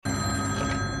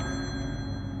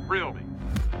Thrill Me.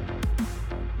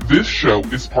 This show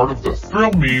is part of the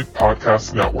Thrill Me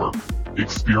Podcast Network.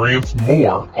 Experience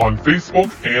more on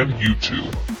Facebook and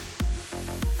YouTube.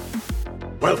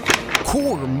 Welcome.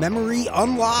 Core Memory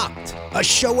Unlocked, a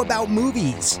show about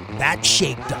movies that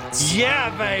shaped us.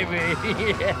 Yeah,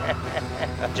 baby.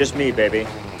 Just me, baby.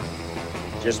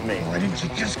 Just me. Why didn't you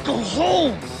just go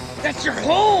home? That's your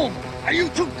home! Are you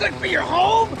too good for your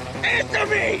home? Answer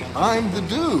me! I'm the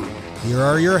dude. Here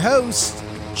are your hosts,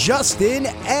 Justin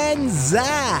and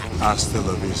Zach. Hasta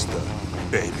la vista,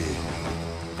 baby.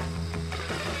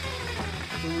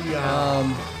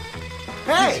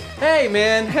 Hey,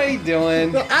 man, how you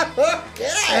doing? Okay.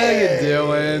 How you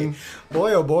doing?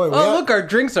 Boy, oh boy. Oh, look, our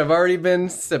drinks have already been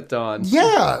sipped on.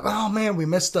 Yeah. Oh, man, we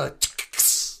missed a...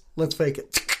 Let's fake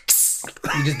it.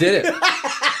 You just did it.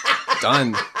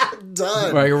 Done.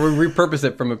 Done. Right, we'll repurpose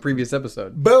it from a previous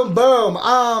episode. Boom,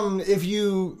 boom. If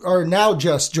you are now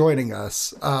just joining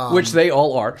us... Which they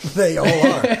all are. They all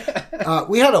are.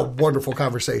 We had a wonderful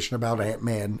conversation about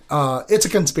Ant-Man. It's a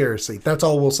conspiracy. That's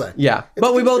all we'll say. Yeah,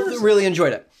 but we both really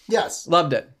enjoyed it. Yes.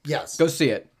 Loved it. Yes. Go see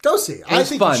it. Go see it. I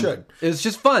think fun. you should. It's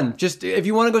just fun. Just if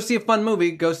you want to go see a fun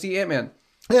movie, go see Ant-Man.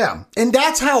 Yeah. And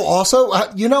that's how also...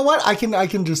 you know what? I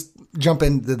can just jump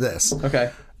into this.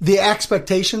 Okay. The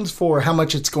expectations for how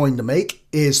much it's going to make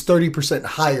is 30%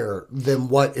 higher than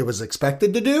what it was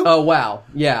expected to do. Oh, wow.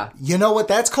 Yeah. You know what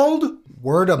that's called?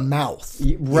 Word of mouth.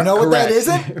 You know what that correct.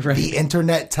 isn't? Right. The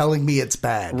internet telling me it's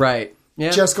bad. Right. Yeah.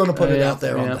 Just going to put it Yeah, out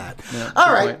there on yeah, that. yeah, All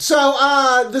good right. point.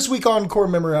 So this week on Core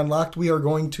Memory Unlocked, we are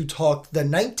going to talk the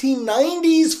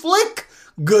 1990s flick,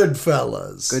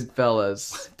 Goodfellas.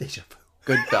 Goodfellas. Deja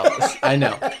vu. Goodfellas. I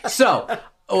know. So,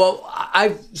 well,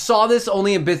 I saw this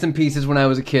only in bits and pieces when I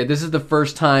was a kid. This is the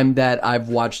first time that I've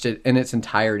watched it in its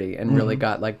entirety and really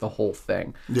got like the whole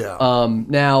thing. Yeah.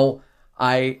 Now,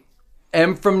 I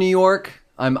am from New York.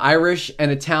 I'm Irish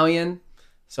and Italian.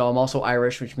 So I'm also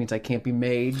Irish, which means I can't be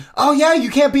made. Oh, yeah. You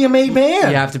can't be a made man.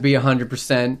 You have to be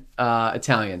 100%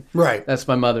 Italian. Right. That's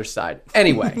my mother's side.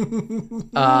 Anyway,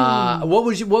 what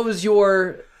was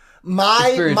your... My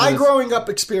experience with this? growing up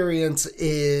experience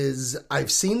is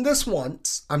I've seen this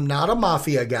once. I'm not a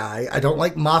mafia guy. I don't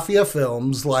like mafia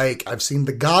films. Like I've seen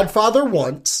The Godfather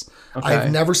once. Okay.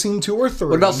 I've never seen 2 or 3.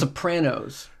 What about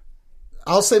Sopranos?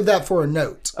 I'll save that for a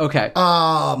note. Okay.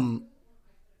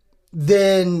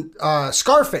 Then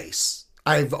Scarface,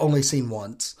 I've only seen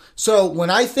once. So when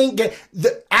I think,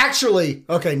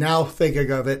 now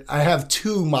thinking of it, I have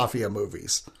 2 mafia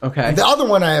movies. Okay. And the other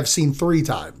one I have seen 3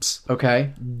 times.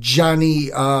 Okay.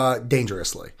 Johnny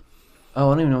Dangerously. Oh,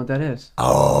 I don't even know what that is.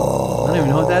 Oh. I don't even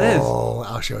know what that is. Oh,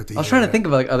 I'll show it to you. I was trying to think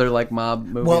of like other like mob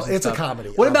movies. Well, and it's stuff. a comedy.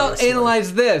 What about obviously.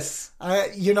 Analyze This?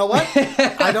 You know what?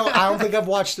 I don't think I've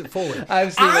watched it fully.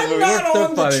 I've seen the I'm movie. not It's so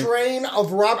on funny. the train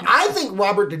of Robert. I think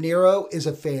Robert De Niro is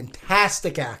a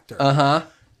fantastic actor. Uh-huh.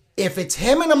 If it's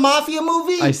him in a mafia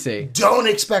movie, I see. Don't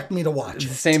expect me to watch it.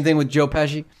 Same thing with Joe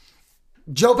Pesci.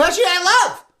 Joe Pesci, I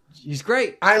love. He's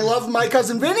great. I love My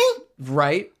Cousin Vinny.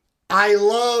 Right? I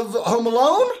love Home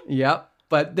Alone. Yep.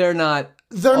 But they're not...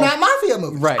 They're not mafia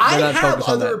movies. Right, I they're not have focused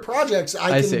on other that. projects I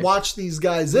I can see. watch these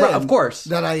guys in. Right, of course.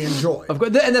 That I enjoy. Of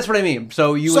course, and that's what I mean.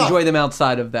 So you enjoy them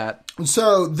outside of that.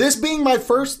 So this being my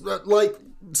first,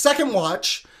 second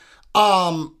watch,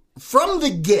 from the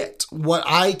get, what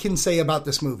I can say about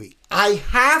this movie, I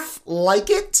half like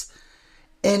it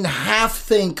and half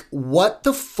think, what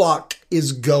the fuck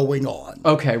is going on?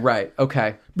 Okay, right.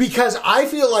 Okay. Because I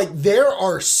feel like there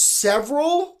are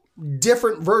several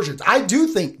different versions. I do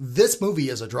think this movie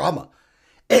is a drama.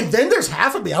 And then there's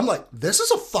half of me, I'm like, this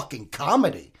is a fucking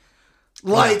comedy.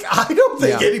 Like, I don't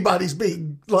think anybody's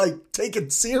being, taken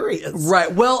serious.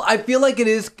 Right. Well, I feel like it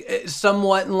is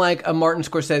somewhat in like a Martin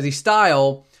Scorsese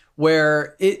style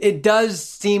where it does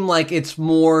seem like it's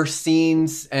more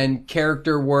scenes and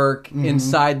character work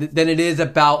inside than it is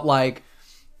about like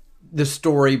the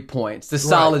story points, the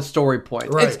solid story points.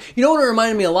 Right. It's, you know what it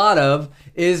reminded me a lot of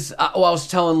is, I was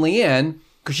telling Leanne,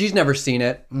 because she's never seen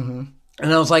it, and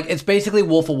I was like, it's basically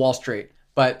Wolf of Wall Street,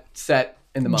 but set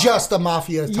in the mafia. Just a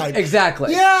mafia type.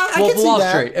 Exactly. Yeah, I Wolf can of see Wall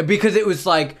that. Street. Because it was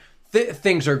like,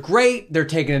 things are great. They're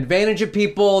taking advantage of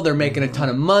people. They're making a ton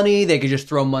of money. They could just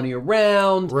throw money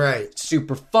around. Right.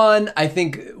 Super fun. I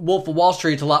think Wolf of Wall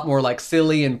Street's a lot more like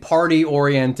silly and party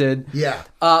oriented. Yeah.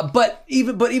 But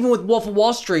even with Wolf of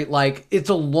Wall Street, like it's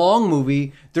a long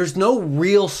movie. There's no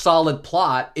real solid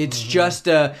plot. It's just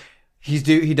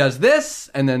he does this,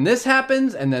 and then this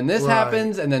happens, and then this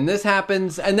happens, and then this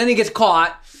happens, and then he gets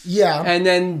caught. Yeah. And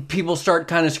then people start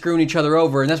kind of screwing each other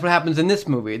over, and that's what happens in this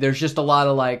movie. There's just a lot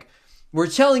of like, we're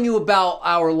telling you about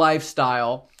our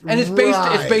lifestyle, and it's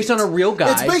based on a real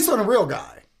guy. It's based on a real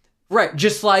guy. Right,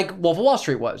 just like Wolf of Wall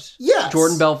Street was. Yes.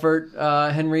 Jordan Belfort,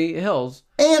 Henry Hills.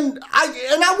 And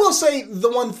I will say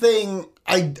the one thing,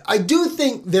 I do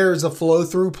think there's a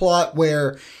flow-through plot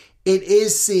where it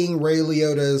is seeing Ray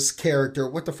Liotta's character.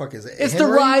 What the fuck is it? It's Henry?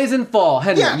 the rise and fall,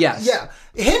 Henry, yes. Yeah.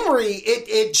 Henry,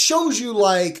 it shows you,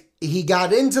 like, he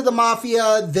got into the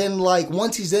mafia, then, like,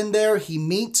 once he's in there, he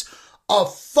meets a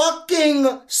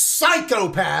fucking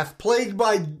psychopath played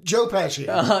by Joe Pesci.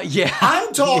 Yeah.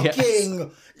 I'm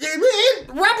talking...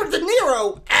 Robert De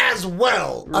Niro as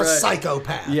well, a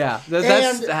psychopath. Yeah,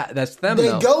 that's them. They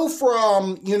though. go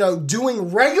from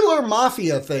doing regular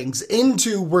mafia things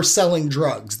into we're selling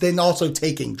drugs, then also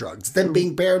taking drugs, then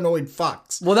being paranoid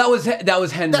fucks. Well, that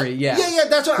was Henry. Yeah,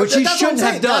 That's what. Which he that's shouldn't what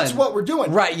I'm have saying. done. That's what we're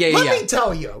doing. Right? Yeah. Let me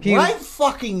tell you, right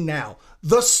fucking now,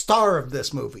 the star of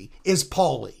this movie is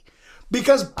Paulie.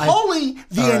 Because Paulie,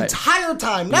 entire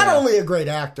time, not only a great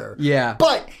actor,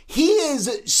 but he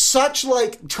is such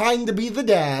like trying to be the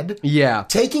dad,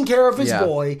 taking care of his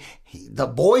boy. The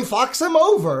boy fucks him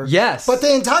over. Yes. But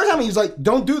the entire time he's like,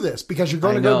 don't do this because you're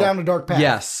going to go down a dark path.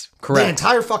 Yes, correct. The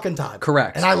entire fucking time.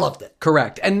 Correct. And I loved it.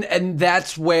 Correct. And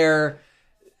that's where...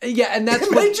 Yeah, and that's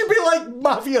it made you be like,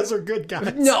 mafias are good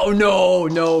guys. No.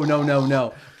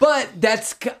 But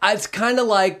it's kind of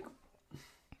like...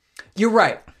 You're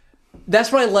right.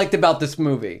 That's what I liked about this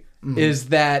movie, is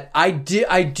that I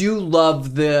do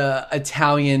love the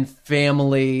Italian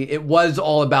family. It was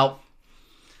all about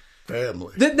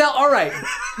family. Now, all right.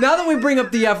 Now that we bring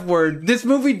up the F word, this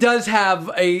movie does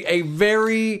have a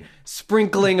very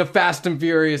sprinkling of Fast and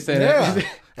Furious in it.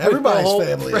 Everybody's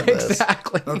family in this.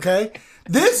 Exactly. Okay?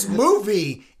 This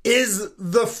movie is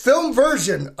the film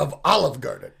version of Olive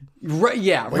Garden. Right,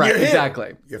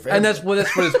 exactly. And that's what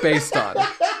it's based on.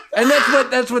 And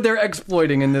that's what they're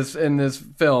exploiting in this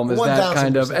film is 1,000%. That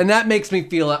kind of, and that makes me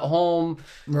feel at home.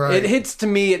 Right. It hits to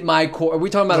me at my core. Are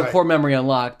we talking about a core memory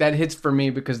unlocked? That hits for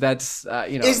me because that's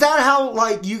Is that how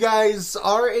like you guys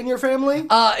are in your family?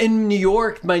 In New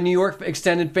York, my New York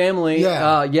extended family.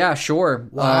 Yeah, sure.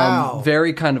 Wow.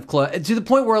 Very kind of close to the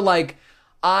point where like.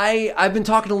 I've been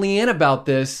talking to Leanne about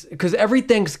this because every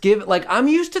Thanksgiving, like I'm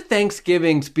used to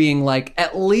Thanksgivings being like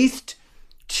at least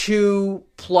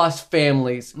 2+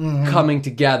 families coming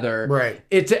together. Right.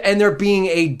 And there being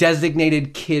a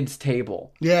designated kids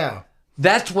table. Yeah.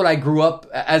 That's what I grew up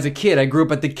as a kid. I grew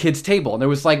up at the kids table and there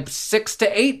was like 6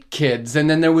 to 8 kids. And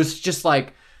then there was just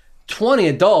like 20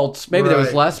 adults. Maybe there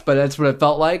was less, but that's what it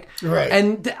felt like. Right.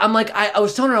 And I'm like, I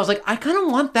was telling her, I was like, I kind of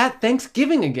want that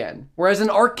Thanksgiving again. Whereas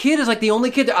our kid is like the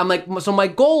only kid. I'm like, so my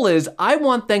goal is I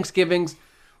want Thanksgivings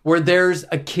where there's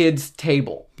a kids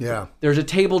table. Yeah. There's a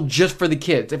table just for the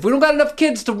kids. If we don't got enough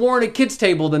kids to warrant a kids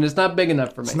table, then it's not big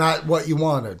enough for me. It's not what you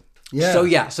wanted.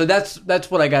 Yeah. So that's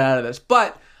what I got out of this.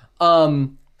 But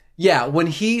going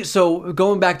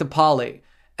back to Paulie.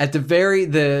 At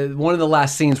one of the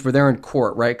last scenes where they're in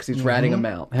court, right? Because he's ratting him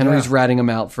out. Henry's ratting him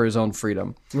out for his own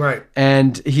freedom. Right.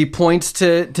 And he points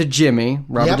to Jimmy,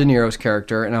 Robert De Niro's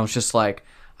character, and I was just like,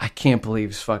 I can't believe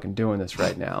he's fucking doing this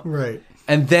right now. Right.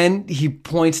 And then he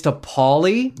points to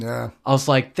Paulie. Yeah. I was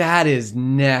like, that is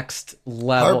next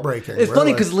level. Heartbreaking. It's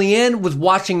funny because Leanne was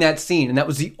watching that scene, and that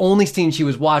was the only scene she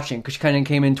was watching because she kind of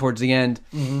came in towards the end.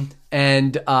 Mm-hmm.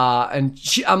 And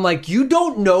I'm like, you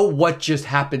don't know what just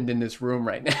happened in this room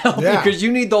right now because you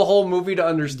need the whole movie to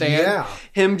understand. Yeah.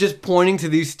 Him just pointing to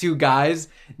these two guys,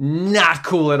 not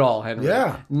cool at all, Henry.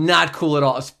 Yeah. Not cool at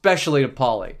all, especially to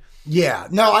Paulie. Yeah.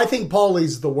 No, I think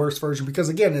Paulie's the worst version because,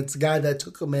 again, it's the guy that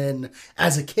took him in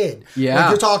as a kid. Yeah.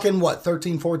 Like you're talking,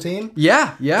 13, 14?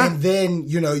 Yeah. And then,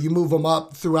 you move him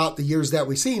up throughout the years that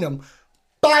we've seen him.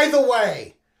 By the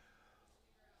way.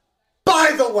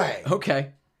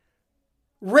 Okay.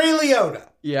 Ray Liotta.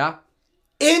 Yeah.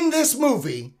 In this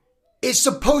movie is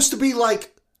supposed to be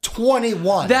like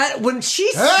 21. That when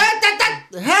she's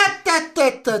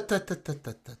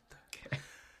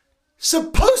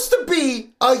supposed to be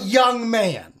a young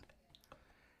man.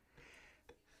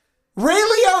 Ray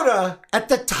Liotta at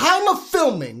the time of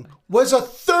filming was a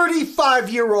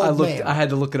 35-year-old man. I had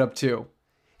to look it up too.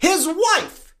 His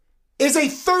wife is a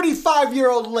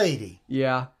 35-year-old lady.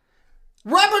 Yeah.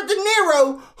 Robert De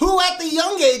Niro, who at the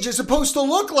young age is supposed to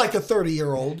look like a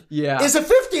 30-year-old, is a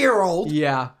 50-year-old.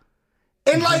 Yeah.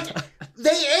 And like, they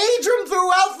age him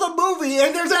throughout the movie,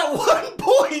 and there's that one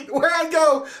point where I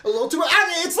go a little too.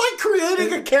 It's like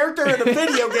creating a character in a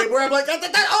video game where I'm like,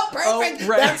 perfect. Oh,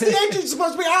 right. That's the age he's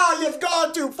supposed to be. You've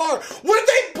gone too far. When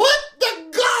they put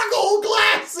the goggle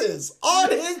glasses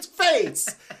on his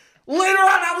face. Later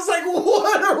on, I was like,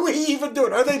 what are we even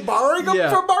doing? Are they borrowing them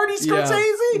from Marty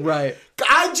Scorsese? Right.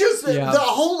 Yeah. The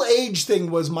whole age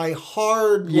thing was my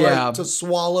hard to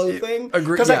swallow thing.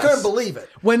 Because I couldn't believe it.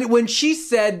 When she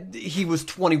said he was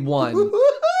 21,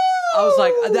 I was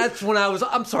like, that's when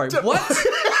I'm sorry, what?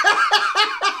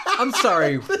 I'm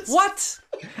sorry, what?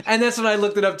 And that's when I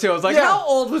looked it up too. I was like, how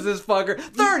old was this fucker?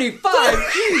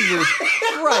 35. Jesus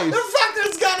Christ. The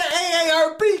fucker's got an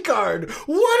AARP card.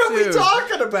 What are we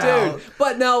talking about? Dude.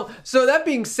 But now, so that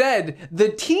being said, the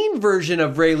teen version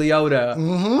of Ray Liotta,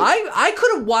 I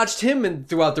could have watched him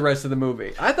throughout the rest of the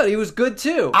movie. I thought he was good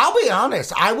too. I'll be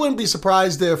honest. I wouldn't be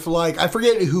surprised if, like, I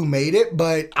forget who made it,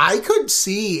 but I could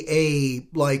see a,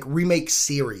 like, remake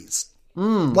series.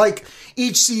 Like,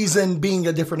 each season being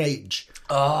a different age.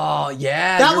 Oh,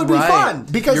 yeah. That would be fun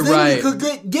because then you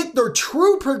could get the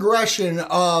true progression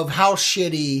of how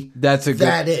shitty that is.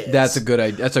 That's a good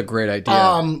idea. That's a great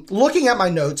idea. Looking at my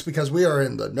notes, because we are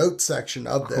in the notes section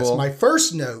of this, my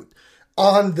first note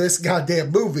on this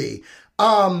goddamn movie,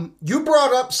 you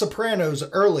brought up Sopranos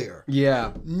earlier.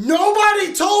 Yeah.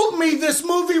 Nobody told me this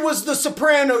movie was the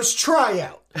Sopranos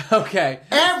tryout. Okay.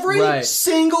 Every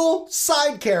single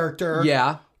side character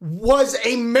was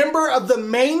a member of the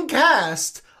main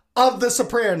cast of The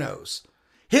Sopranos.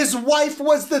 His wife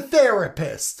was the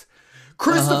therapist.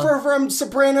 Christopher from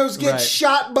Sopranos gets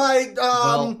shot by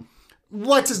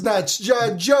what's his nuts?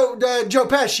 Joe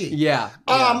Pesci. Yeah.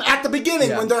 At the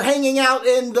beginning when they're hanging out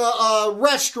in the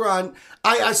restaurant,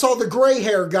 I saw the gray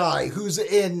hair guy who's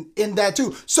in that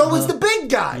too. So is the big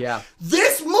guy. Yeah.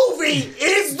 This movie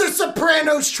is the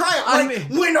Sopranos tryout. Like,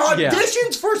 when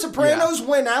auditions for Sopranos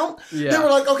went out, they were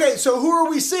like, okay, so who are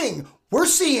we seeing? We're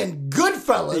seeing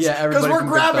Goodfellas because we're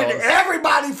grabbing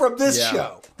everybody from this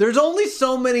show. There's only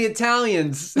so many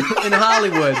Italians in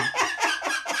Hollywood.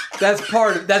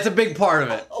 That's a big part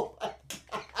of it.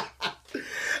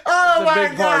 Oh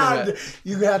my God.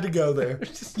 You had to go there.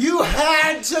 You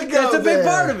had to go there. That's a big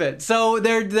part of it. So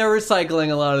they're recycling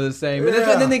a lot of the same. And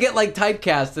then they get like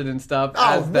typecasted and stuff.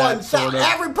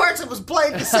 Every person was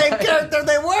playing the same character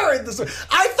they were in this. I thought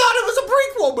it was a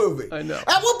prequel movie. I know.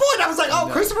 At one point I was like,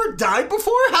 Christopher died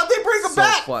before? How'd they bring him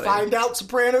back? Funny. Find out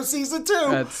Sopranos season 2.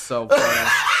 That's so funny.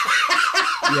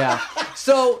 Yeah.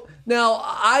 So now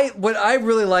what I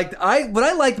liked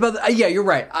about you're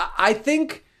right. I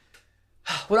think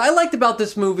what I liked about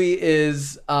this movie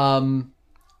is I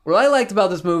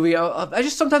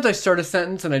just sometimes I start a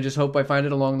sentence and I just hope I find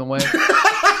it along the way.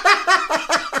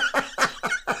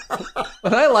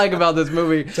 What I like about this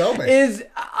movie is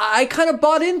I kind of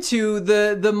bought into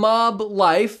the mob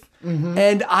life,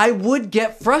 and I would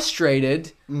get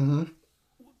frustrated, kind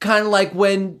of like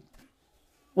when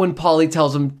Paulie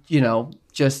tells him,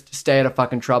 just stay out of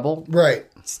fucking trouble. Right.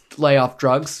 Lay off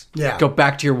drugs. Yeah. Go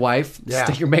back to your wife.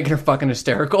 Yeah. You're making her fucking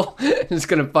hysterical. It's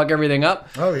going to fuck everything up.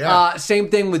 Oh, yeah. Same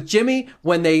thing with Jimmy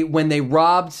when they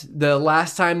robbed the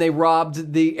last time they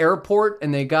robbed the airport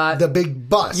and they got the big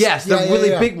bus. Yes, the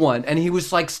really big one. And he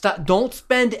was like, "Stop, don't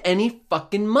spend any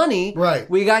fucking money. Right.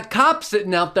 We got cops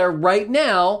sitting out there right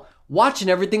now watching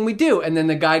everything we do." And then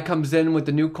the guy comes in with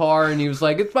the new car and he was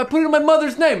like, I put it in my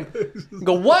mother's name. I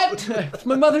go, what? It's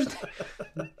my mother's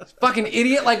name. Fucking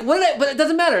idiot. Like, but it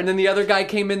doesn't matter. And then the other guy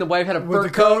came in, the wife had a fur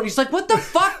coat. He's like, what the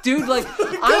fuck, dude? Like,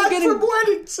 I'm getting from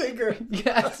Wedding Singer.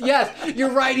 Yes.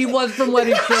 You're right, he was from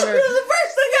Wedding Singer. The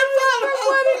first thing I thought from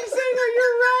Wedding Singer,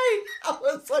 you're right. I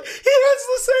was like, he has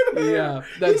the same hair. Yeah,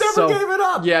 that's he never gave it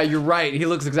up. Yeah, you're right. He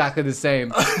looks exactly the same.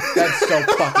 That's so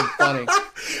fucking funny.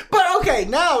 But okay,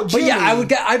 now Jimmy. But yeah,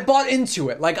 I bought into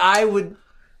it. Like I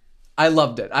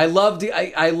loved it.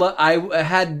 I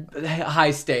had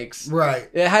high stakes. Right.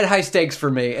 It had high stakes for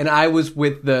me, and I was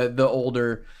with the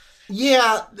older.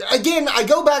 Yeah. Again, I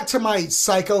go back to my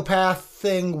psychopath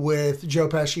thing with Joe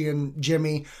Pesci and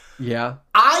Jimmy. Yeah.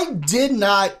 I did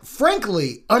not,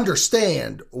 frankly,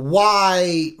 understand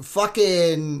why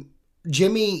fucking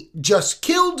Jimmy just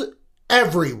killed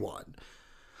everyone.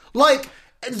 Like,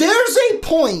 there's a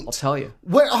point. I'll tell you.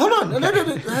 Where, hold on.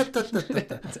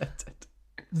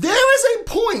 There is a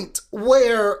point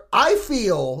where I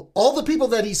feel all the people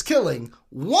that he's killing,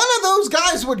 one of those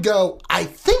guys would go, I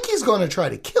think he's going to try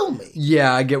to kill me.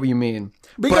 Yeah, I get what you mean.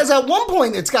 Because at one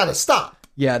point, it's got to stop.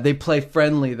 Yeah, they play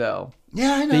friendly, though.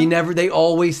 Yeah, I know. They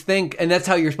always think, and that's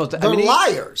how you're supposed to. They're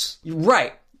liars.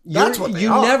 Right. That's what they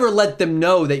you are. never let them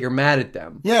know that you're mad at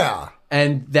them. Yeah.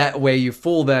 And that way you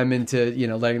fool them into,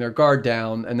 letting their guard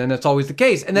down. And then that's always the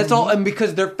case. And that's all. And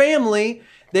because they're family,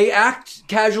 they act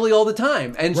casually all the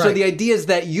time. And so Right. the idea is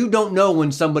that you don't know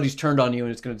when somebody's turned on you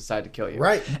and is going to decide to kill you.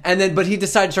 Right. And then, but he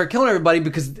decided to start killing everybody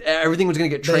because everything was going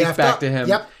to get They traced effed back up. to him.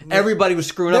 Yep. Everybody was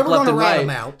screwing They up were left gonna and rat right. him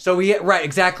out. So right,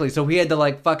 exactly. So he had to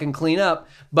like fucking clean up.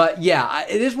 But yeah,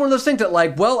 it is one of those things that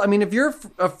like, well, I mean, if you're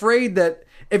afraid that,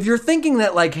 if you're thinking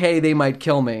that like, hey, they might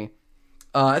kill me,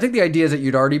 I think the idea is that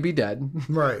you'd already be dead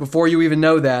Right. before you even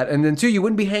know that. And then, two, you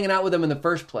wouldn't be hanging out with them in the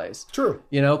first place. True.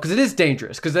 You know, because it is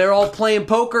dangerous. Because they're all playing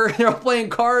poker, they're all playing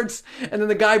cards, and then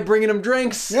the guy bringing them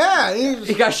drinks. Yeah,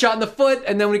 He got shot in the foot,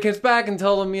 and then when he comes back and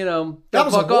told him, you know, that don't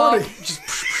was a fuck warning. off. Just,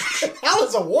 That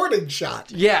was a warning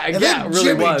shot. Yeah, and yeah, then it really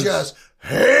Jimmy was. just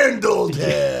handled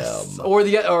him.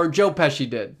 or Joe Pesci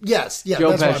did. Yes, yeah, Joe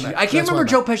that's what Pesci. meant. I can't That's what remember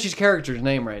Joe meant. Pesci's character's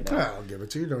name right now. I'll give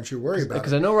it to you. Don't you worry about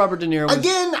Because it. I know Robert De Niro was...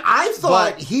 Again, I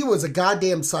thought But- he was a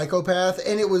goddamn psychopath,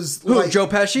 and it was Who, like Joe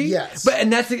Pesci? Yes, But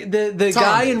and that's the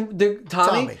guy in the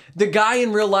Tommy. The guy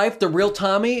in real life, the real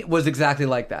Tommy, was exactly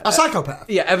like that. a psychopath.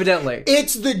 Yeah, evidently.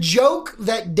 It's the joke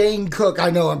that Dane Cook, I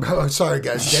know, I'm sorry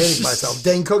guys, dating myself.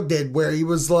 Dane Cook did, where he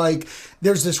was like,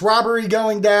 there's this robbery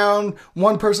going down,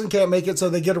 one person can't make it, so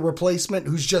they get a replacement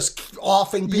who's just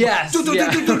offing people. Yes,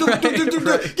 yeah. Get in the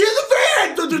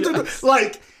van!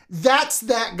 Like, that's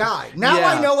that guy. Now Yeah,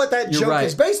 I know what that you're joke right.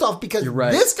 is based off, because You're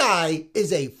right. this guy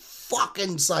is a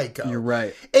fucking psycho. You're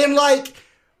right. And like,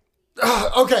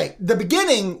 okay, the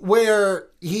beginning where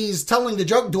he's telling the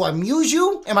joke, do I amuse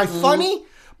you? Am I funny?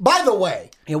 By the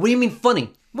way, Yeah, what do you mean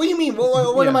funny? what do you mean?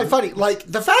 What am Yeah. I funny? Like,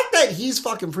 the fact that he's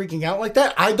fucking freaking out like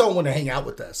that, I don't want to hang out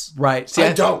with this. Right. See,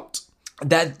 I don't.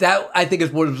 That I think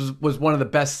is what was one of the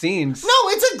best scenes. No,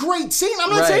 it's a great scene. I'm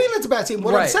not Right. saying it's a bad scene.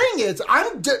 What I'm Right. saying is,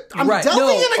 I'm Right. delving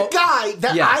No. in a Oh, guy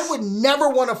that yes. I would never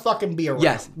want to fucking be around.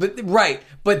 Yes,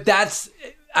 but that's.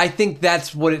 I think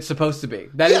that's what it's supposed to be.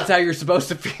 That Yeah. is how you're supposed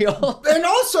to feel. And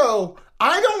also,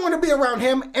 I don't want to be around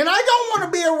him, and I don't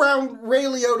want to be around Ray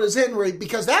Liotta's Henry,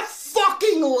 because that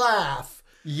fucking laugh.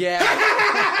 Yeah.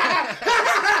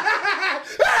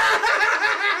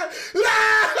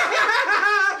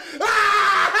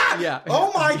 Yeah.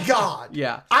 Oh my God.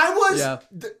 Yeah. I was. Yeah.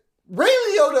 Ray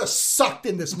Liotta sucked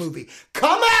in this movie.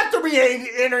 Come after me,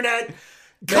 internet.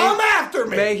 Come after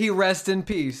me. May he rest in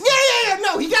peace. Yeah.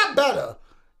 No, he got better.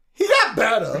 He got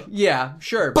better. Yeah,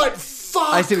 sure. But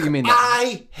fuck, I see what you mean, though.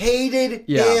 I hated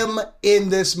Yeah. him in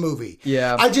this movie.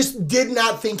 Yeah. I just did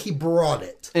not think he brought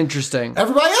it. Interesting.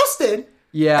 Everybody else did.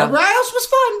 Yeah. Everybody else was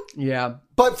fun. Yeah.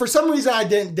 But for some reason, I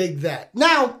didn't dig that.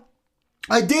 Now,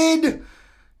 I did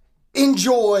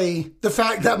enjoy the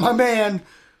fact that my man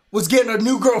was getting a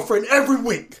new girlfriend every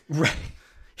week. Right.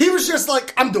 He was just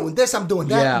like, I'm doing this, I'm doing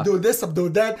that, Yeah. I'm doing this, I'm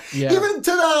doing that. Yeah. Even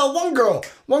to the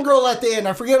one girl at the end,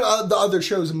 I forget the other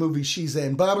shows and movies she's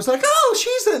in, but I was like, oh,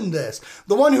 she's in this.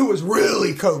 The one who was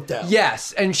really coked out.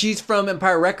 Yes, and she's from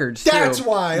Empire Records too. That's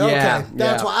why, okay. Yeah,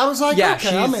 That's yeah. why. I was like, yeah,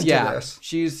 okay, I'm into yeah. this.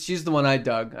 She's the one I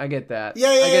dug. I get that. Yeah,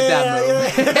 I get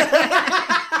that move. yeah.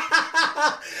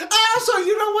 Also,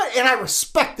 you know what? And I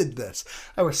respected this.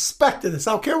 I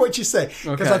don't care what you say.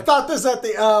 Because Okay. I thought this at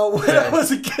the, when I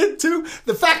was a kid too.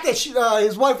 The fact that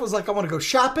his wife was like, I want to go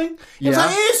shopping. He was Yeah.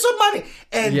 like, here's some money.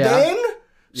 And Yeah. then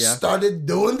Yeah. started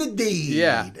doing the deed.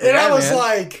 Yeah. And Yeah, I was man.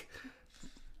 like,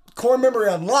 core memory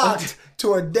unlocked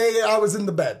to a day I was in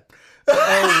the bed.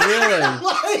 Oh, really?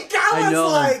 Like, I I was know.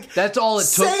 like, That's all it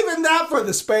took. saving that for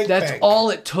the spank That's bank. all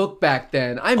it took back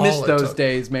then. I miss All it those took.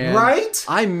 days, man. Right?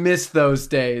 I miss those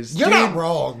days. You're Dude, not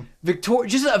wrong.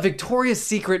 Just a Victoria's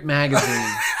Secret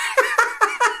magazine.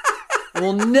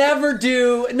 will never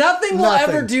do nothing will Nothing.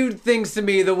 ever do things to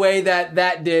me the way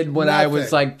that did when I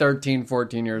was Nothing. like 13,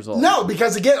 14 years old. No,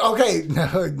 because again, okay,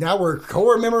 now we're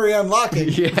core memory unlocking.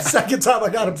 Yeah. Second time I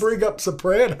got to bring up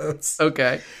Sopranos.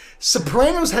 Okay.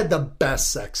 Sopranos had the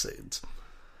best sex scenes.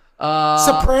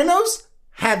 Sopranos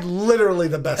had literally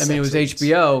the best. I mean, it was sex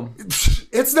scenes. HBO.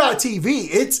 It's not TV.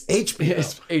 It's HBO.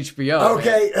 It's HBO.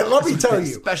 Okay, and let me tell you,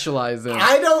 Specialize in.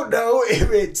 I don't know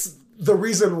if it's the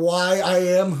reason why I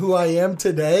am who I am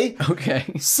today. Okay.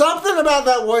 Something about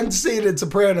that one scene in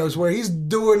Sopranos where he's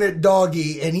doing it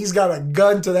doggy and he's got a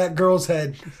gun to that girl's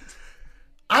head.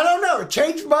 I don't know. It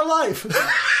changed my life.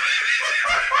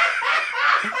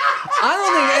 I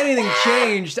don't think anything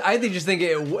changed. I just think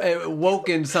it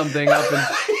woken something up, and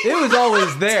it was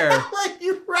always there. I'm telling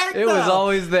you right It now. was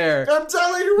always there. I'm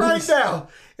telling you right now.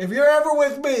 If you're ever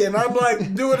with me and I'm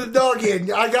like doing a doggy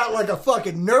and I got like a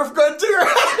fucking Nerf gun to your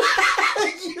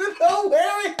head, you know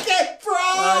where it came from.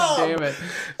 God damn it.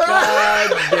 God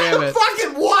damn it.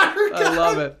 Fucking water gun. I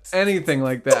love it. Anything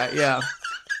like that. Yeah.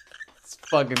 It's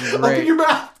fucking Open great. your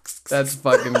mouth. That's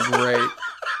fucking great.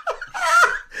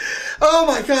 Oh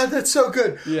my God, that's so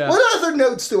good. Yeah. What other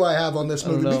notes do I have on this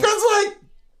movie? know. Because like,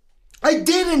 I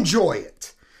did enjoy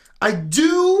it. I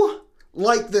do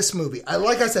like this movie.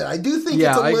 Like I said, I do think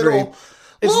it's a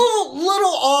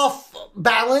little off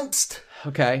balanced.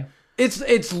 Okay.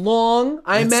 It's long.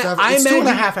 It's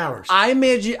 2.5 hours. I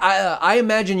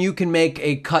imagine you can make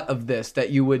a cut of this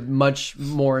that you would much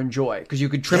more enjoy because you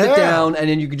could trim it down and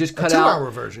then you could just cut out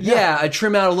 2-hour version. I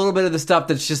trim out a little bit of the stuff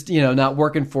that's just not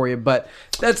working for you. But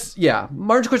that's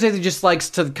Martin Scorsese just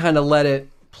likes to kind of let it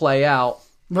play out.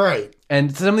 Right.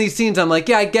 And some of these scenes, I'm like,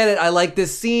 I get it. I like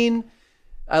this scene.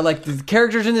 I like the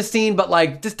characters in the scene, but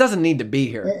like this doesn't need to be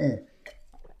here.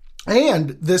 And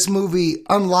this movie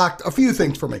unlocked a few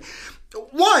things for me.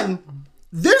 One,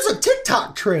 there's a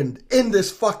TikTok trend in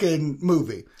this fucking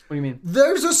movie. What do you mean?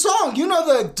 There's a song,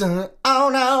 the oh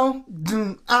no,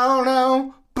 oh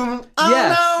no, oh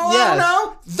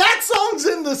no. That song's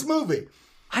in this movie.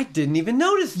 I didn't even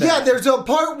notice that. Yeah, there's a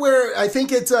part where I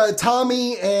think it's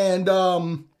Tommy and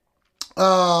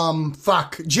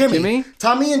Jimmy.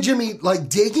 Tommy and Jimmy like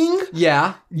digging.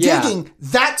 Yeah. Digging.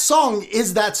 That song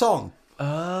is that song.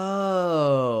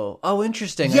 Oh,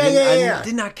 interesting. I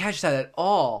did not catch that at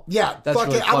all. Yeah, that's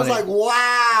really funny. I was like,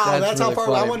 wow, that's really how far.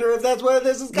 funny. I wonder if that's where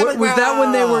this is coming from. Was that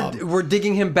when they were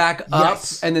digging him back up,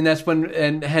 and then that's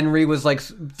when Henry was like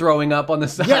throwing up on the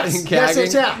side and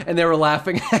gagging, and they were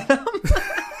laughing at him?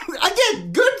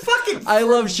 Again, good fucking. I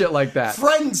love shit like that.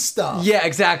 Friend stuff. Yeah,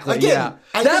 exactly. Again,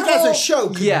 I think as a show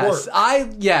could work.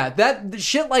 That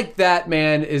shit like that,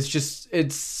 man, is just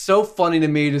it's so funny to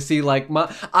me to see. Like,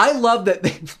 I love that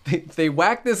they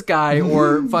whack this guy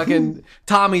or fucking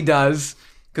Tommy does.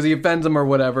 Because he offends them or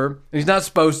whatever. And he's not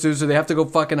supposed to, so they have to go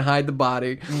fucking hide the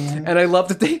body. Mm-hmm. And I love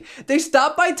that they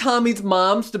stop by Tommy's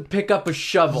mom's to pick up a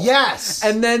shovel. Yes.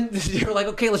 And then you're like,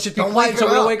 okay, let's just be quiet, so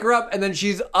we're going to wake her up. And then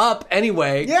she's up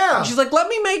anyway. Yeah. And she's like, let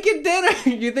me make you dinner.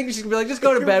 You think she's going to be like, just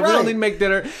go to bed. Right. We don't need to make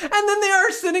dinner. And then they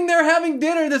are sitting there having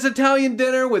dinner, this Italian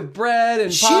dinner with bread and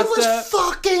pasta. She was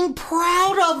fucking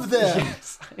proud of them.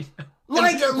 Yes, I know.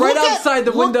 Like, right outside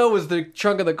the window was the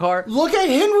trunk of the car. Look at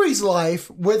Henry's life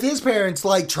with his parents,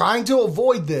 like, trying to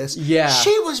avoid this. Yeah.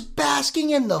 She was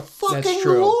basking in the fucking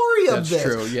glory of this.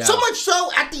 That's true, yeah. So much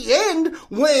so, at the end,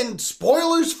 when,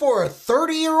 spoilers for a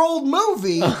 30-year-old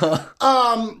movie,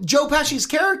 Joe Pesci's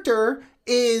character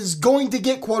is going to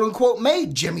get quote-unquote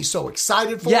made. Jimmy's so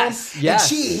excited for him. Yes. And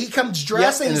he comes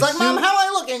dressed and he's like, Mom, how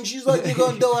I look? And she's like, you're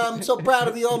going to do it. I'm so proud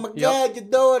of you. Oh, my God, you're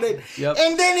doing it. Yep.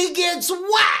 And then he gets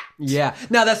whacked. Yeah.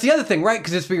 Now, that's the other thing, right?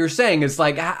 Because it's what you're saying. It's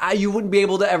like, you wouldn't be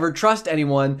able to ever trust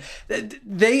anyone.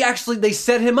 They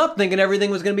set him up thinking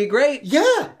everything was going to be great.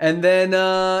 Yeah. And then,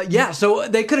 so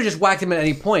they could have just whacked him at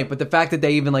any point. But the fact that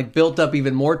they even, like, built up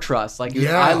even more trust. Like,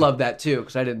 I love that, too,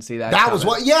 because I didn't see that That coming. was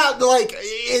what, like,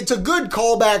 it's a good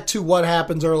callback to what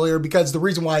happens earlier, because the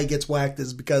reason why he gets whacked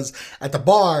is because at the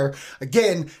bar,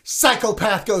 again,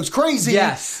 psychopath goes crazy.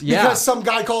 Yes, yeah. Because some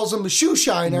guy calls him a shoe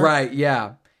shiner. Right,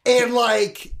 yeah. And,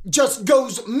 like, just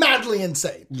goes madly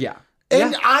insane. Yeah.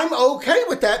 And I'm okay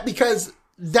with that, because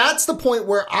that's the point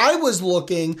where I was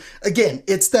looking, again,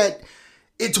 it's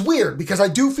weird, because I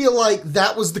do feel like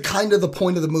that was the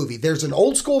point of the movie. There's an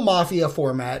old school mafia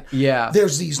format. Yeah.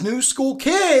 There's these new school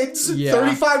kids,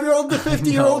 35-year-old to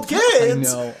 50-year-old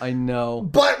kids. I know.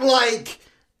 But, like,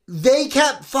 they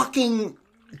kept fucking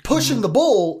pushing the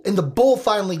bull, and the bull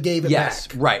finally gave it back.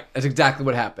 Yes, right. That's exactly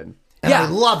what happened. And I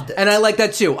loved it. And I like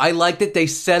that too. I like that they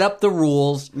set up the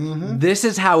rules. Mm-hmm. This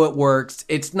is how it works.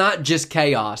 It's not just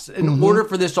chaos. In order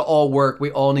for this to all work,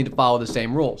 we all need to follow the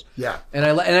same rules. Yeah. And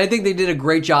I think they did a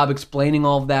great job explaining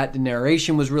all of that. The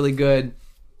narration was really good.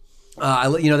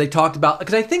 They talked about,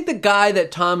 because I think the guy that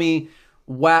Tommy,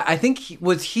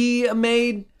 was he a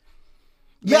maid?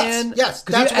 Yes.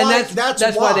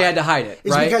 That's why they had to hide it,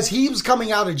 it's right? because he was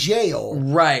coming out of jail.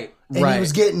 Right. And he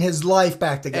was getting his life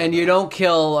back together. And you don't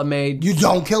kill a maid. You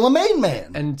don't kill a maid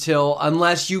man.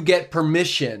 Unless you get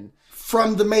permission.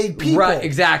 From the maid people. Right,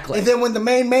 exactly. And then when the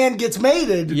maid man gets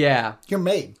mated, you're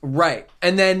made. Right.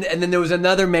 And then there was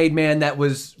another maid man that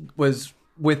was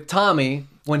with Tommy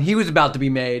when he was about to be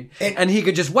made. And he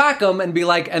could just whack him and be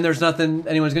like, and there's nothing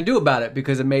anyone's going to do about it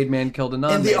because a maid man killed a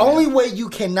non-maid And the only way you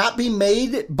cannot be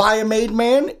made by a maid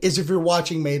man is if you're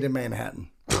watching Made in Manhattan.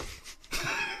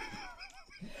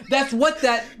 That's what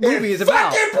that movie is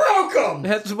about. Fucking broke him.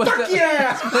 That's what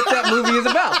that movie is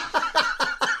about.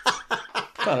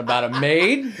 It's not about a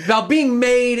maid. It's about being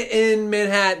made in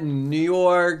Manhattan, New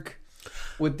York,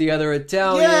 with the other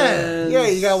Italians. Yeah.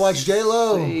 You gotta watch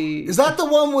J-Lo. Is that the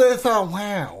one with?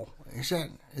 Wow.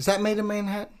 Is that Made in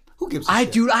Manhattan? Who gives a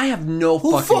shit? Dude, I have no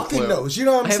fucking clue. Who fucking knows? You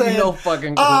know what I'm saying? I have no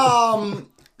fucking clue.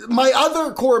 my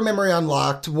other core memory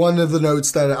unlocked, one of the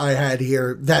notes that I had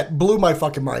here that blew my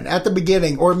fucking mind at the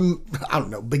beginning, or I don't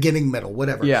know, beginning, middle,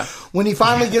 whatever. Yeah. When he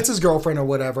finally gets his girlfriend or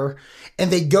whatever, and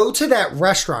they go to that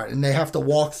restaurant and they have to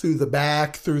walk through the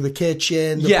back, through the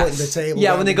kitchen, they're putting the table. Yeah,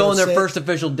 down when they to go on their sit. first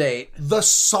official date. The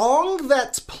song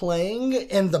that's playing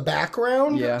in the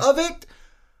background Yeah. of it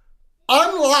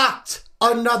unlocked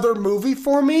another movie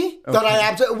for me that I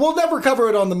absolutely, we'll never cover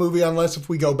it on the movie unless if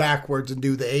we go backwards and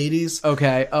do the 80s.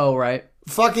 Okay. Oh, right.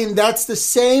 Fucking, that's the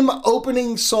same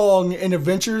opening song in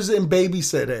Adventures in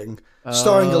Babysitting,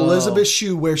 starring Elizabeth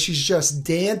Shue, where she's just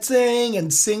dancing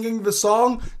and singing the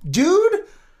song. Dude,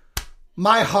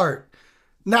 my heart.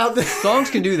 Now, Songs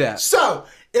can do that. so,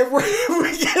 if we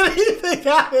get anything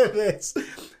out of this,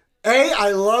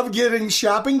 I love getting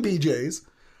shopping BJs.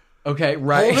 Okay,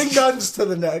 right. Holding guns to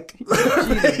the neck.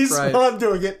 He's Christ. not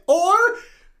doing it. Or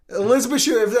Elizabeth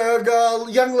Shue, if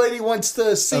a young lady wants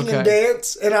to sing and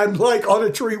dance and I'm like on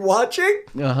a tree watching,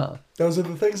 those are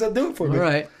the things that do it for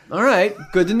me. All right.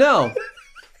 Good to know.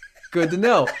 Good to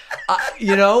know.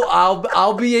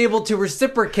 I'll be able to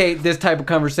reciprocate this type of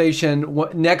conversation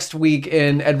next week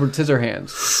in Edward Scissorhands.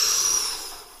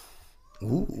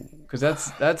 Ooh, because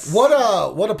that's what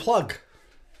a plug.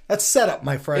 That's setup,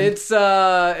 my friend. It's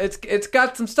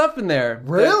got some stuff in there.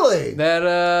 Really?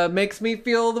 That makes me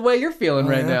feel the way you're feeling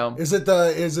right now. Is it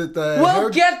the We'll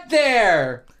get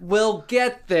there. We'll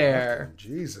get there.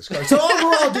 Jesus Christ. So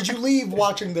overall, did you leave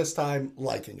watching this time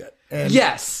liking it? And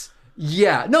Yes.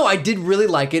 Yeah. No, I did really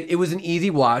like it. It was an easy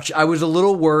watch. I was a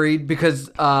little worried because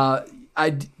I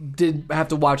did have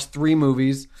to watch 3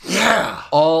 movies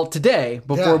all today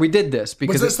before we did this.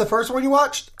 Because was this the first one you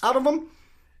watched out of them?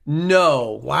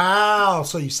 No. Wow.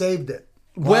 So you saved it.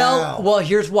 Wow. Well,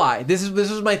 here's why. This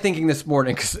was my thinking this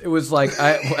morning because it was like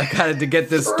I had to get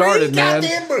this started, man.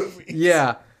 Goddamn movies.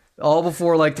 Yeah, all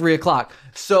before like 3:00.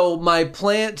 So my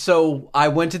plan. So I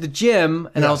went to the gym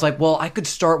and I was like, well, I could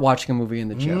start watching a movie in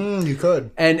the gym. You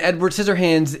could. And Edward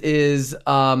Scissorhands is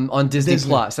on Disney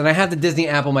Plus, and I have the Disney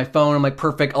app on my phone. I'm like,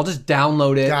 perfect. I'll just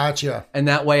download it. Gotcha. And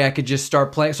that way I could just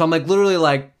start playing. So I'm like literally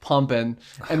like pumping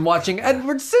and watching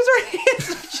Edward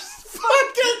Scissorhands.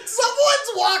 Fucking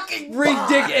someone's walking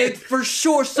Ridiculous. It's for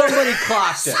sure somebody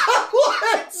clocked it.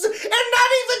 And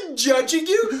not even judging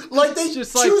you. Like they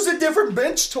just choose a different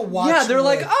bench to watch. Yeah, they're with.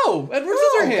 like, oh, Edward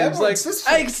Scissorhands. Edward Like,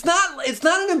 Scissorhands. it's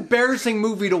not an embarrassing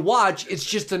movie to watch. It's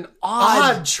just an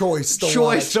odd choice to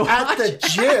choice watch. to At watch the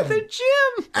gym. At the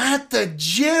gym. At the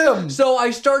gym. So I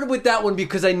started with that one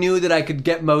because I knew that I could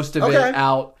get most of it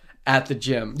out at the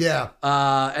gym. Yeah.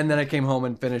 And then I came home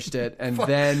and finished it, and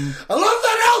then I love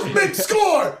that Elfman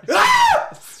score.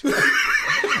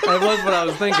 that was what I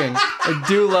was thinking. I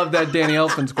do love that Danny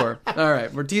Elfman score. All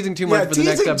right, we're teasing too much for the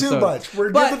next teasing episode. too much.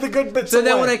 We're giving the good bits So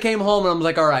then away. when I came home and I was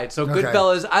like, all right, so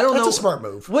Goodfellas. I don't know. That's a smart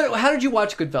move. How did you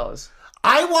watch Goodfellas?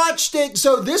 I watched it.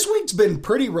 So this week's been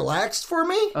pretty relaxed for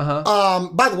me.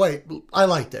 By the way, I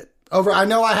liked it. I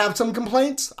know I have some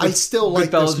complaints. I still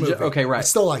like this movie. Okay, right. I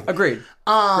still like it. Agreed.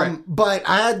 Right. But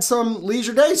I had some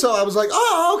leisure day, so I was like,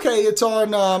 oh, okay, it's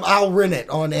on, I'll rent it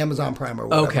on Amazon Prime or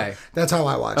whatever. Okay. That's how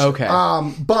I watched Okay.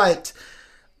 it. But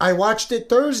I watched it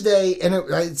Thursday, and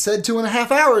it said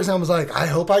 2.5 hours, and I was like, I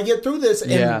hope I get through this.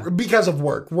 And because of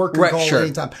work can Right, call sure.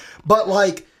 anytime. But,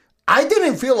 like, I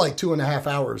didn't feel like 2.5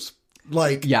 hours.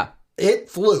 Like, it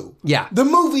flew. Yeah. The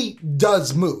movie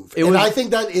does move. was- I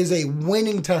think that is a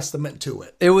winning testament to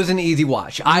it. It was an easy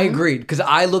watch. Mm-hmm. I agreed because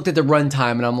I looked at the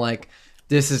runtime and I'm like,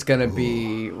 this is gonna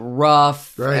be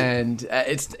rough, Right. and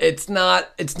it's not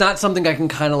something I can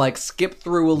kind of like skip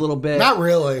through a little bit. Not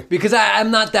really. because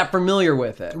I'm not that familiar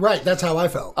with it. Right, that's how I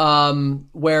felt.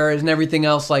 Whereas in everything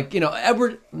else, like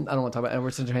Edward, I don't want to talk about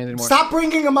Edward Scissorhands anymore. Stop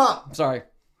bringing him up. Sorry.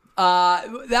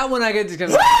 That one I could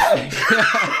just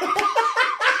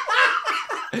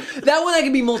that one I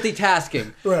could be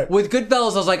multitasking. Right. With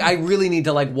Goodfellas, I was like, I really need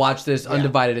to like watch this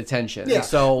undivided attention. Yeah, And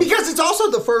so because it's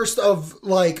also the first of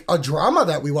like a drama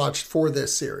that we watched for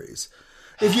this series.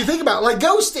 If you think about it, like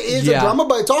Ghost is a drama,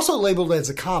 but it's also labeled as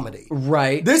a comedy.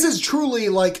 right. This is truly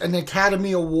like an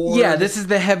Academy Award. Yeah, this is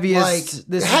the heaviest. like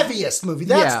this heaviest movie.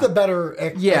 That's Yeah. the better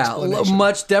explanation.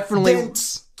 much definitely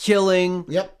Dense. killing.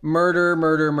 Yep. Murder.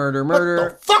 What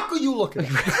the fuck are you looking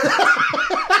at?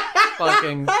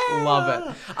 Fucking love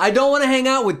it. I don't want to hang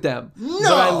out with them. No.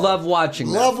 But I love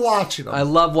watching them. Love watching them. I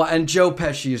love and Joe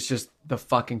Pesci is just the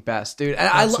fucking best, dude. And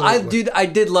I Absolutely.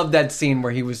 did love that scene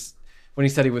where he was when he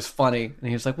said he was funny, and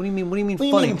he was like, "What do you mean? What do you mean What do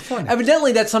you funny?" mean funny?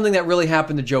 Evidently, that's something that really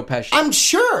happened to Joe Pesci. I'm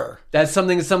sure. That's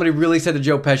something that somebody really said to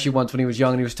Joe Pesci once when he was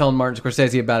young, and he was telling Martin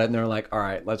Scorsese about it, and they were like, "All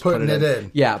right, let's put Putting it it in."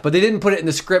 in. Yeah, but they didn't put it in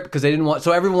the script because they didn't want.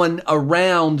 So everyone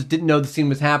around didn't know the scene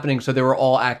was happening, so they were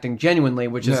all acting genuinely,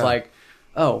 which is Yeah. like,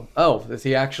 oh, is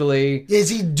he actually? Is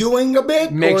he doing a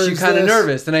bit? Makes or you is kind of this-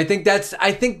 nervous, and I think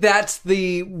that's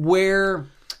the where.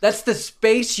 That's the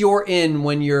space you're in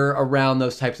when you're around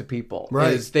those types of people.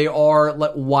 Right. Is they are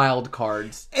like wild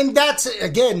cards. And that's,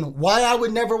 again, why I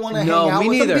would never want to No, hang out me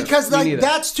with neither. him. Because Me like neither.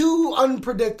 that's too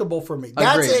unpredictable for me.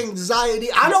 That's Agreed. anxiety.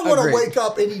 I don't want to Agreed. wake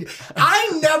up and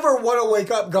I never want to wake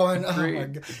up going, oh my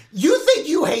God. You think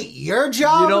you hate your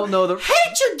job? You don't know the-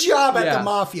 Hate your job at Yeah. the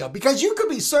Mafia. Because you could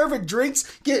be serving drinks,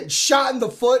 getting shot in the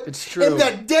foot. It's true. And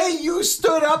the day you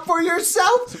stood up for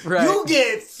yourself, Right. you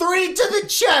get 3 to the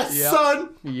chest, Yep. son.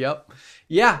 Yep.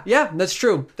 Yeah, that's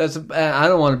true. That's I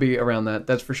don't want to be around that.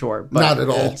 That's for sure. But Not at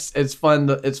all. It's fun.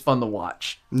 It's fun to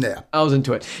watch. Yeah. I was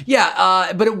into it.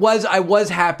 Yeah, but I was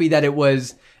happy that it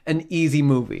was an easy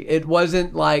movie. It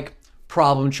wasn't like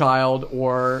Problem Child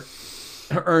or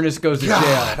Ernest Goes to God,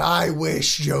 Jail. I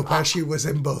wish Joe Pesci was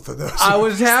in both of those. I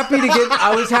was happy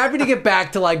to get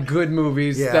back to like good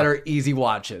movies Yeah. that are easy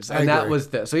watches, and I that agree. was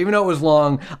this. So even though it was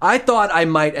long, I thought I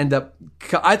might.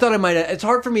 It's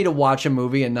hard for me to watch a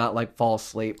movie and not like fall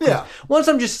asleep. 'Cause Yeah. Once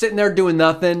I'm just sitting there doing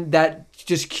nothing, that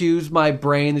just cues my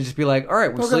brain to just be like, all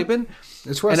right, we're sleeping.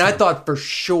 It's and I resting. thought for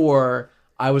sure.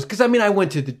 Because I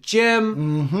went to the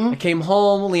gym. I came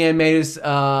home. Leanne made us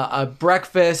a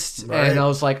breakfast, Right. and I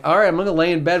was like, "All right, I'm going to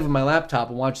lay in bed with my laptop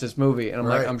and watch this movie." And I'm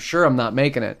like, Right. "I'm sure I'm not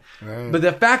making it." But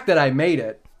the fact that I made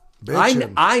it,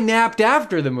 Bitchin'. I napped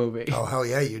after the movie. Oh, hell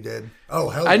yeah, you did. Oh,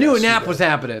 hell I knew yes, a you nap did. was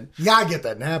happening. Yeah, I get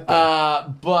that nap.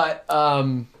 though.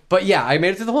 But yeah, I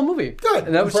made it through the whole movie. Good.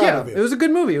 And that I'm was proud of you. it was a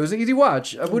good movie. It was an easy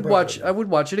watch. I would watch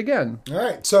it again. All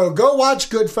right, so go watch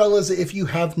Goodfellas if you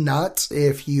have not.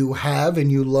 If you have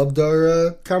and you loved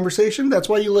our conversation, that's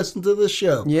why you listen to this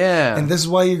show. Yeah. And this is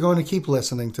why you're going to keep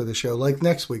listening to the show, like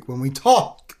next week when we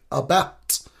talk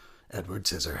about Edward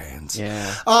Scissorhands.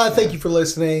 Yeah. Thank you for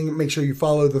listening. Make sure you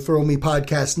follow the Thrill Me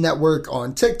Podcast Network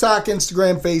on TikTok,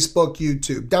 Instagram, Facebook,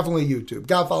 YouTube. Definitely YouTube.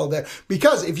 Gotta follow that.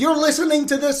 Because if you're listening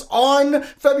to this on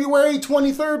February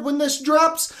 23rd when this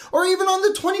drops, or even on the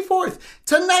 24th,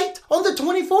 tonight on the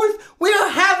 24th, we are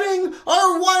having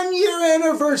our 1-year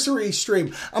anniversary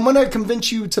stream. I'm going to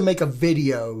convince you to make a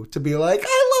video to be like,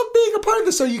 I love being a part of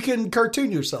this, so you can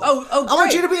cartoon yourself. Oh, I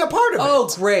want great. you to be a part of it. Oh,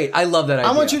 great. I love that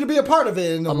idea. I want you to be a part of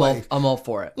it in a way. I'm all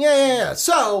for it. Yeah.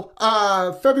 So,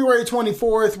 February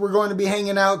 24th, we're going to be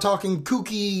hanging out, talking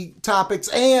kooky topics,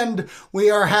 and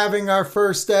we are having our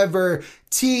first ever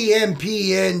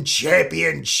TMPN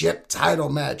Championship title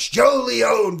match. Joe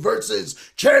Leone versus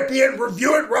Champion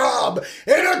Review It Rob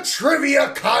in a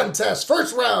trivia contest.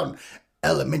 First round,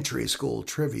 elementary school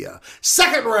trivia.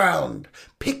 Second round,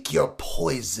 pick your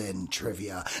poison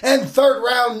trivia. And third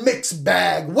round, mixed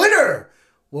bag. Winner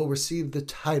will receive the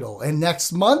title. And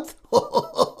next month,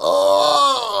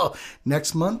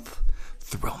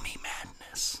 Thrill Me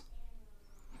Madness.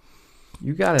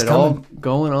 You got it coming. all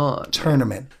going on.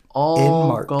 Tournament in All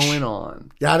March. going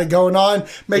on. Got it going on.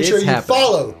 Make It's sure you happening.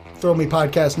 follow Thrill Me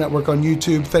Podcast Network on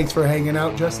YouTube. Thanks for hanging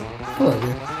out, Justin. I love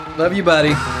you. Love you,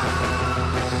 buddy.